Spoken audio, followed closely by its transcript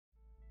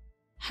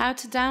How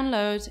to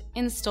download,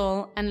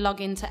 install, and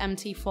log into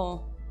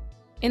Mt4.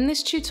 In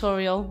this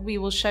tutorial, we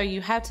will show you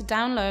how to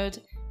download,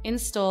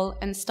 install,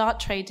 and start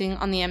trading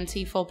on the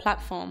Mt4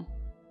 platform.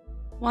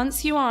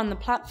 Once you are on the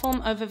platform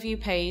overview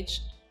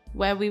page,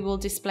 where we will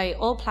display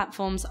all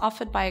platforms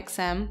offered by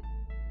XM,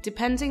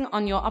 depending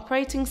on your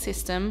operating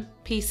system,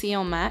 PC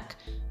or Mac,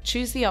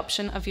 choose the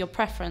option of your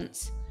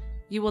preference.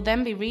 You will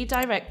then be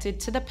redirected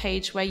to the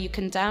page where you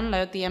can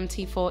download the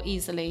Mt4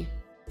 easily.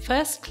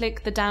 First,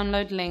 click the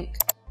download link,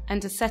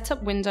 and a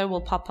setup window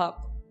will pop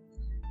up.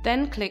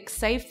 Then click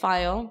Save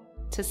File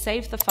to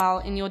save the file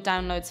in your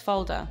Downloads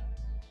folder.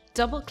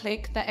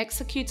 Double-click the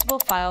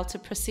executable file to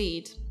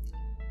proceed.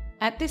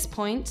 At this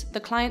point, the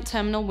client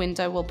terminal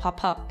window will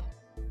pop up.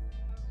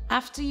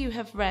 After you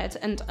have read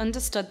and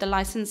understood the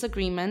license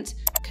agreement,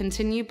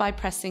 continue by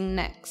pressing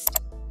Next.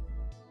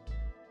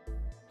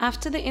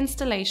 After the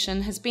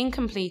installation has been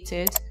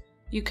completed,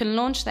 you can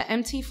launch the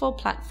Mt4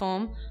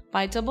 platform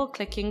by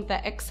double-clicking the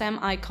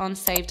XM icon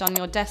saved on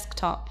your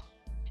desktop.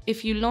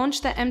 If you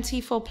launch the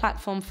Mt4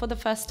 platform for the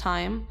first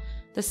time,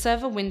 the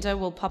server window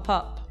will pop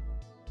up.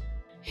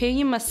 Here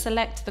you must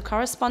select the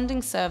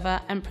corresponding server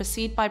and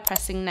proceed by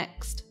pressing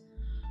Next.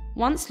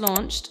 Once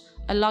launched,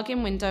 a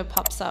login window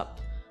pops up,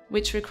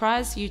 which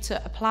requires you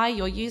to apply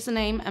your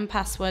username and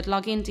password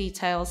login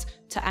details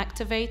to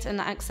activate and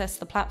access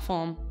the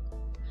platform.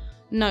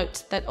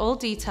 Note that all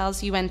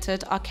details you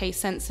entered are case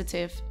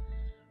sensitive.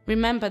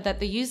 Remember that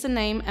the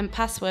username and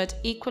password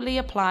equally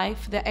apply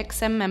for the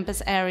XM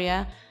members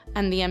area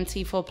and the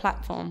Mt4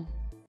 platform.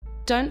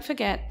 Don't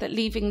forget that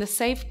leaving the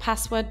Save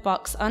Password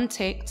box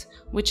unticked,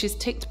 which is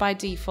ticked by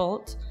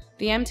default,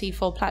 the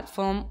Mt4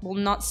 platform will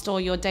not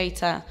store your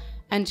data,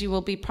 and you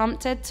will be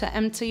prompted to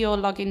enter your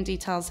login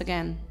details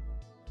again.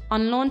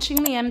 On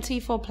launching the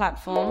Mt4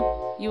 platform,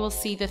 you will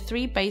see the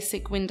three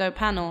basic window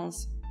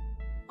panels.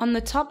 On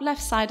the top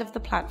left side of the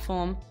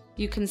platform,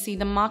 you can see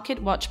the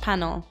Market Watch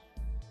panel,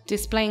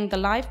 displaying the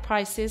live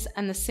prices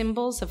and the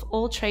symbols of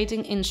all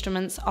trading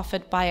instruments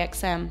offered by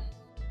XM.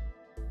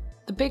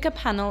 The bigger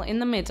panel in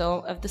the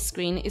middle of the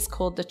screen is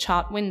called the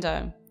Chart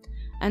window,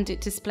 and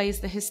it displays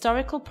the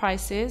historical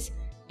prices,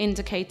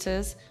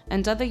 indicators,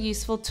 and other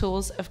useful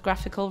tools of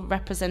graphical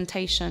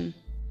representation.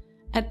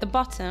 At the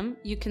bottom,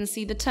 you can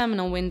see the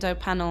Terminal window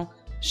panel,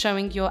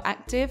 showing your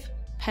active,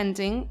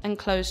 pending, and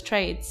closed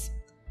trades.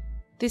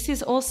 This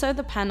is also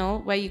the panel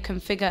where you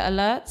configure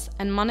alerts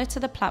and monitor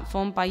the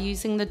platform by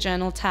using the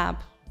Journal tab.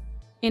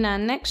 In our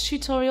next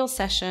tutorial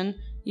session,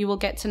 you will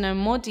get to know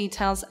more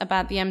details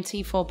about the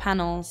Mt4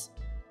 panels.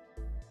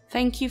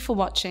 Thank you for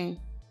watching.